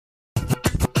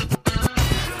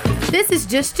This is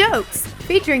Just Jokes,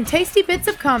 featuring tasty bits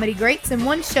of comedy greats in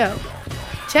one show.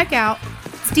 Check out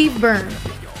Steve Byrne.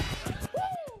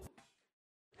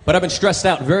 But I've been stressed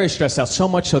out, very stressed out, so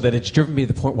much so that it's driven me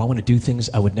to the point where I want to do things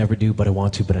I would never do, but I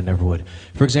want to, but I never would.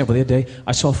 For example, the other day,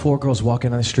 I saw 4 girls walking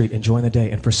down the street enjoying the day,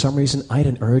 and for some reason, I had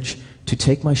an urge to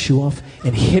take my shoe off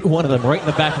and hit one of them right in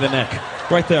the back of the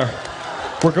neck. Right there.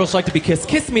 Where girls like to be kissed.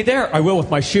 Kiss me there. I will with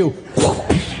my shoe.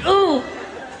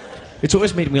 It's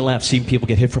always made me laugh seeing people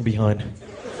get hit from behind.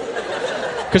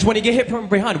 Because when you get hit from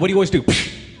behind, what do you always do?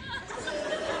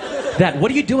 That. What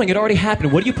are you doing? It already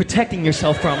happened. What are you protecting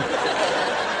yourself from?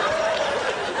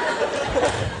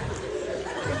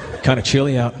 Kind of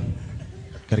chilly out.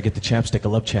 Got to get the chapstick. I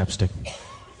love chapstick.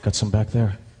 Got some back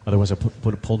there. Otherwise, I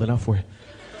pulled it out for you.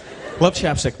 Love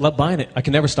chapstick. Love buying it. I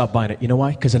can never stop buying it. You know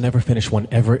why? Because I never finished one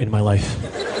ever in my life.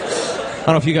 I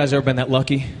don't know if you guys have ever been that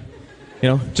lucky. You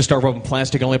know, just start rubbing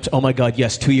plastic on lips. Oh my God,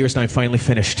 yes, 2 years and I'm finally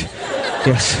finished.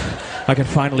 Yes, I can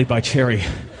finally buy cherry.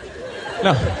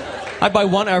 No, I buy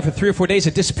one hour for 3 or 4 days.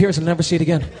 It disappears and I never see it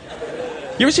again.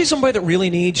 You ever see somebody that really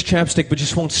needs chapstick but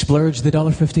just won't splurge the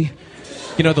 $1.50?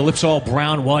 You know, the lips all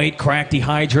brown, white, cracked,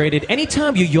 dehydrated.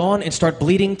 Anytime you yawn and start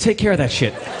bleeding, take care of that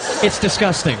shit. It's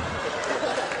disgusting.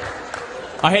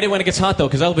 I hate it when it gets hot, though,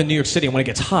 because I live in New York City, and when it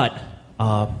gets hot,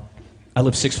 I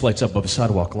live 6 flights up above a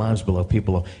sidewalk, limes below,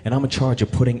 people below, and I'm in charge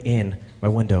of putting in my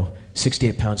window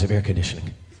 68 pounds of air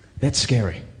conditioning. That's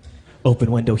scary. Open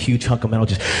window, huge hunk of metal,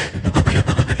 just... Oh my God.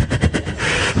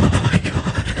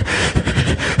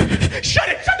 Shut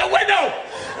it! Shut the window!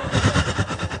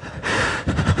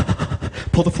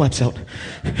 Pull the flaps out.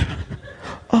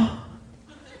 Oh,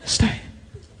 stay.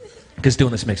 Because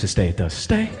doing this makes it stay, it does.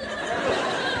 Stay.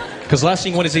 Because the last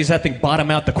thing you want to see is that thing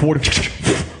bottom out the quarter.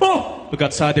 Oh! Look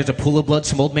outside, there's a pool of blood,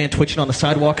 some old man twitching on the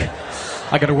sidewalk.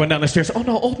 I gotta run down the stairs. Oh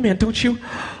no, old man, don't you?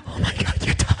 Oh my God,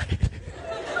 you're tired.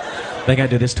 Then I gotta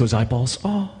do this to his eyeballs.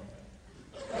 Oh.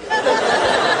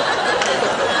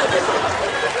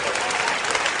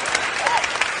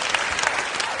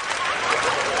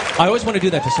 I always want to do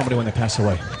that to somebody when they pass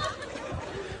away.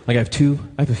 Like I have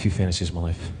a few fantasies in my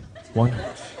life. One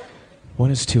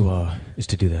is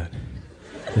to do that.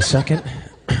 The second,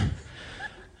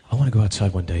 I want to go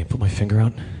outside one day and put my finger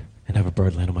out and have a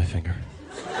bird land on my finger.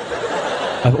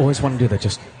 I've always wanted to do that,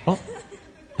 just, oh.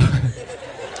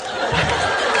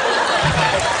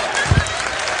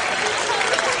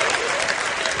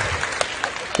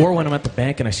 Or when I'm at the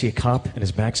bank and I see a cop and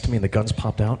his back's to me and the gun's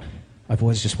popped out, I've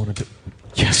always just wanted to,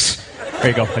 yes. There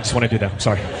you go, I just want to do that, I'm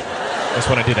sorry. I just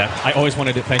want to do that. I always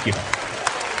wanted to, thank you.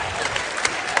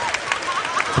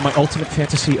 And my ultimate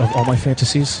fantasy of all my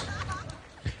fantasies,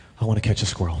 I want to catch a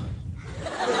squirrel.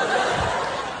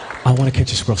 I want to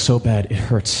catch a squirrel so bad, it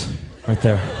hurts. Right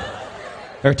there.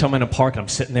 Every time I'm in a park and I'm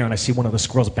sitting there and I see one of the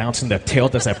squirrels bouncing, their tail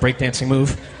does that breakdancing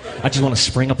move, I just want to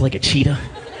spring up like a cheetah.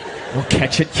 I'll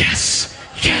catch it. Yes!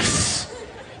 Yes! You know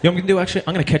what I'm going to do, actually?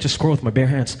 I'm going to catch a squirrel with my bare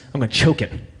hands. I'm going to choke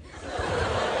it.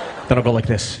 Then I'll go like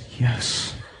this.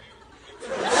 Yes.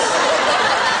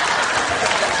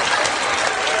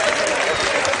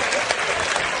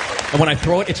 And when I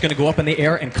throw it, it's going to go up in the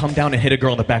air and come down and hit a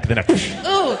girl in the back of the neck.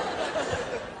 Oh!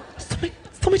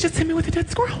 Somebody just hit me with a dead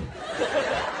squirrel.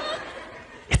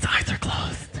 Its eyes are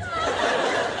closed.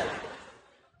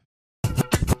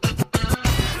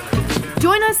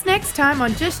 Join us next time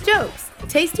on Just Jokes,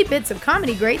 tasty bits of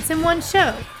comedy greats in one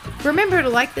show. Remember to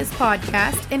like this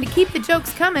podcast and to keep the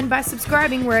jokes coming by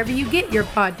subscribing wherever you get your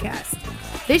podcast.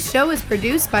 This show is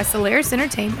produced by Solaris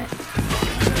Entertainment.